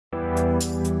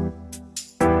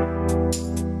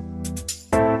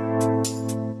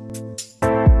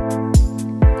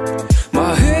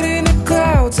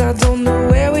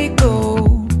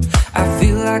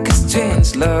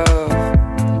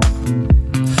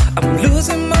I'm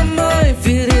losing my mind,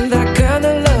 feeling that kind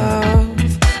of love.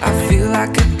 I feel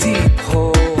like a deep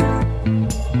hole.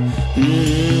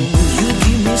 You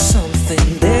give me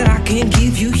something that I can't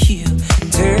give you here.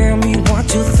 Tell me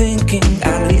what you're thinking,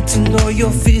 I need to know you're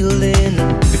feeling.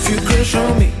 If you crush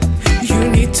on me, you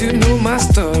need to know my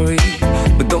story.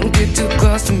 But don't get too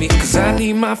close to me, cause I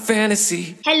need my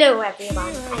fantasy. Hello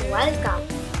everyone and welcome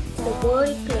to the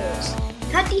World Playz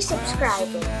 30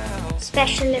 subscriber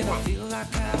special event.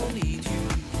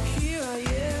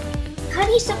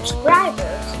 30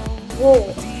 subscribers?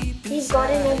 Whoa, we've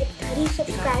gotten over 30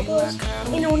 subscribers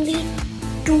in only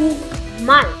 2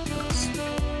 months.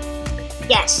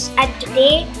 Yes, and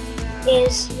today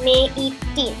is May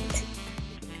 18th.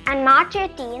 And March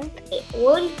 18th,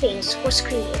 World Playz was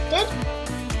created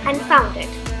and founded.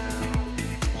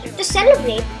 To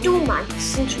celebrate 2 months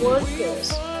since World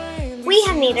Playz, we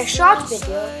have made a short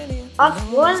video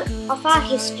of our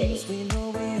history.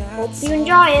 Hope you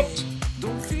enjoy it.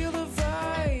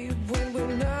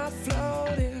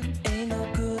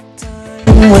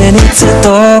 When it's a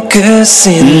darker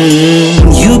sin,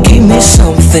 you give me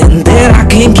something that I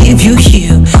can't give you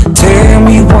here. Tell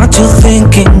me what you're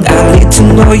thinking, I need to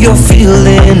know you're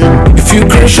feeling. If you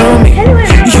crush on me,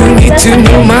 you need to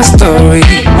know my story.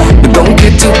 But don't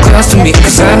get too close to me,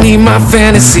 cause I need my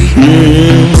fantasy.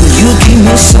 You give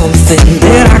me something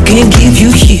that I can't give you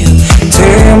here.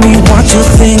 Tell me what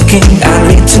you're thinking, I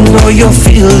need to know you're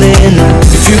feeling.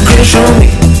 If you crush on me,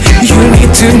 you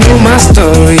need to know my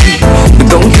story. But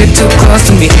don't get too close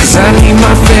to me, cause I need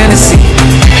my fantasy.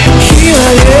 Here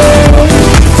I am,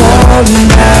 falling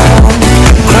down,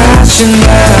 crashing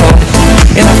down,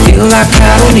 and I feel like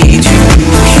I don't need you.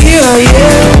 Here I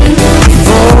am,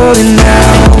 falling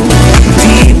down,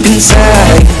 deep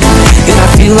inside, and I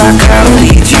feel like I don't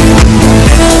need you.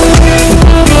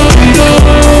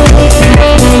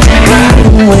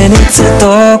 When it's a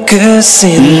darker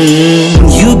sin,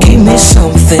 you give me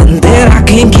something that I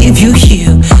can't give you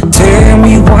here. Tell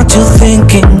me what you're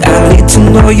thinking, I need to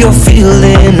know you're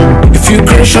feeling. If you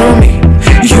crush on me,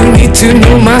 you need to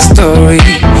know my story.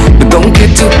 But don't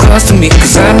get too close to me,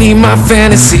 cause I need my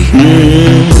fantasy.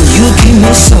 You give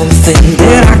me something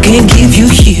that I can't give you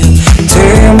here.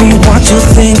 Tell me what you're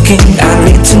thinking, I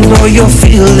need to know you're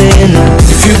feeling.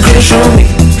 If you crush on me,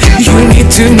 you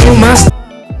need to know my story.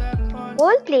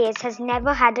 World Playz has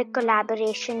never had a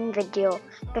collaboration video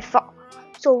before,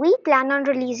 so we plan on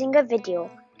releasing a video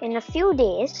in a few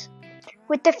days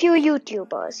with a few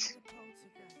YouTubers.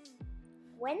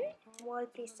 When World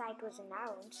Playz site was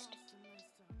announced,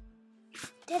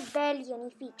 it had barely any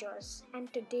features,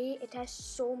 and today it has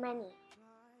so many.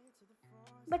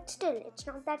 But still, it's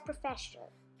not that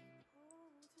professional.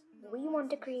 We want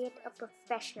to create a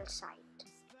professional site,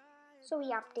 so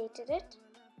we updated it,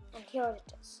 and here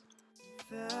it is.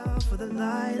 Fell for the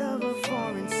light of a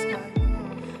foreign sky,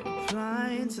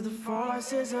 applying to the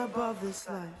forces above this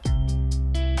life.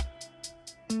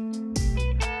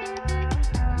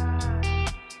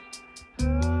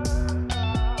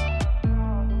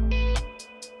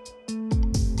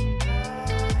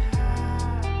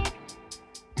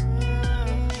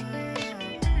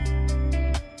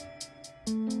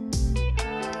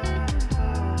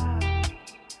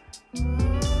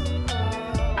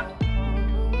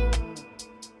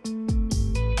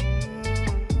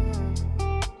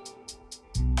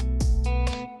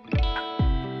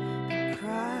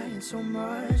 So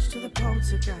much to the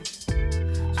poltergeist,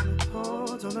 trying to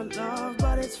hold on to love,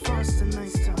 but it's fast and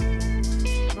nice time.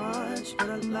 Much but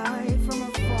a light from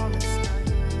a fallen sky,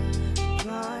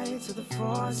 apply to the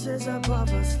forces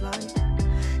above us like.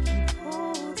 Keep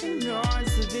holding on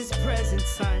to this present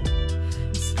time,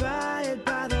 inspired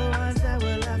by the ones that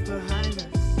were left behind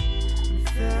us. We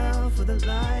fell for the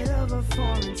light of a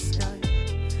foreign sky,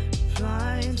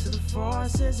 applying to the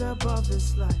forces above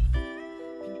this life.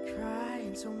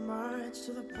 So much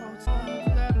to the post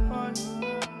that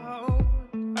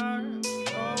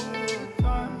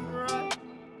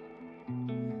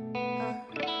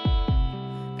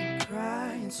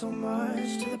crying so much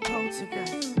to the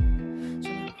poltergeist, trying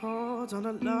to hold on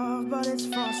to love, but it's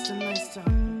frost and nice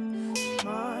time.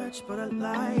 Much but a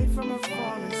light from a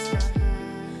fallen sky,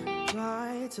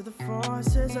 apply to the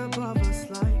forces above us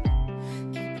like.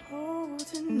 Keep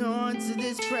holding on to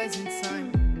this present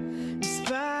time,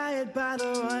 inspired by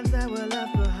the ones that were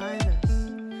left behind us.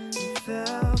 We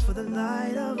fell for the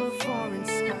light of a foreign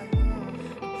sky,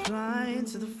 applying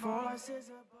to the forces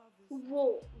above.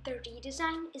 Whoa, the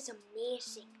redesign is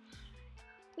amazing.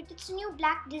 With its new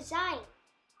black design,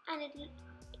 and it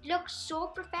looks so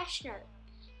professional.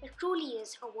 It truly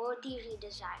is a worthy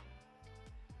redesign.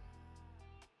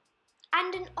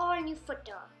 And an all-new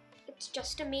footer It's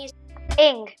just amazing.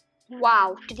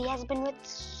 Wow, today has been with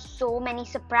so many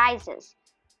surprises.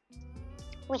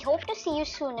 We hope to see you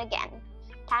soon again.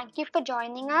 Thank you for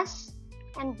joining us,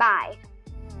 and bye.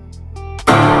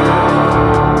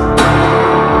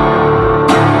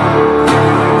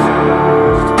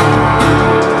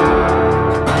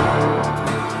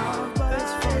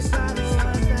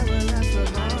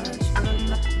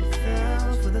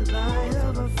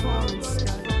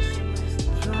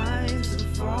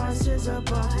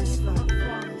 Above this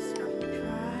life,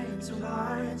 trying to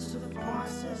rise to the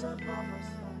forces above us.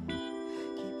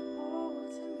 Keep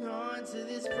holding on to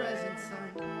this present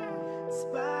time,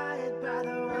 inspired by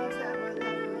the ones that were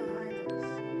left behind us.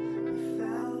 We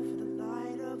fell for the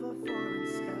light of a foreign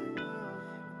sky,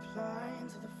 replying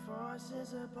to the forces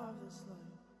above this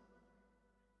life.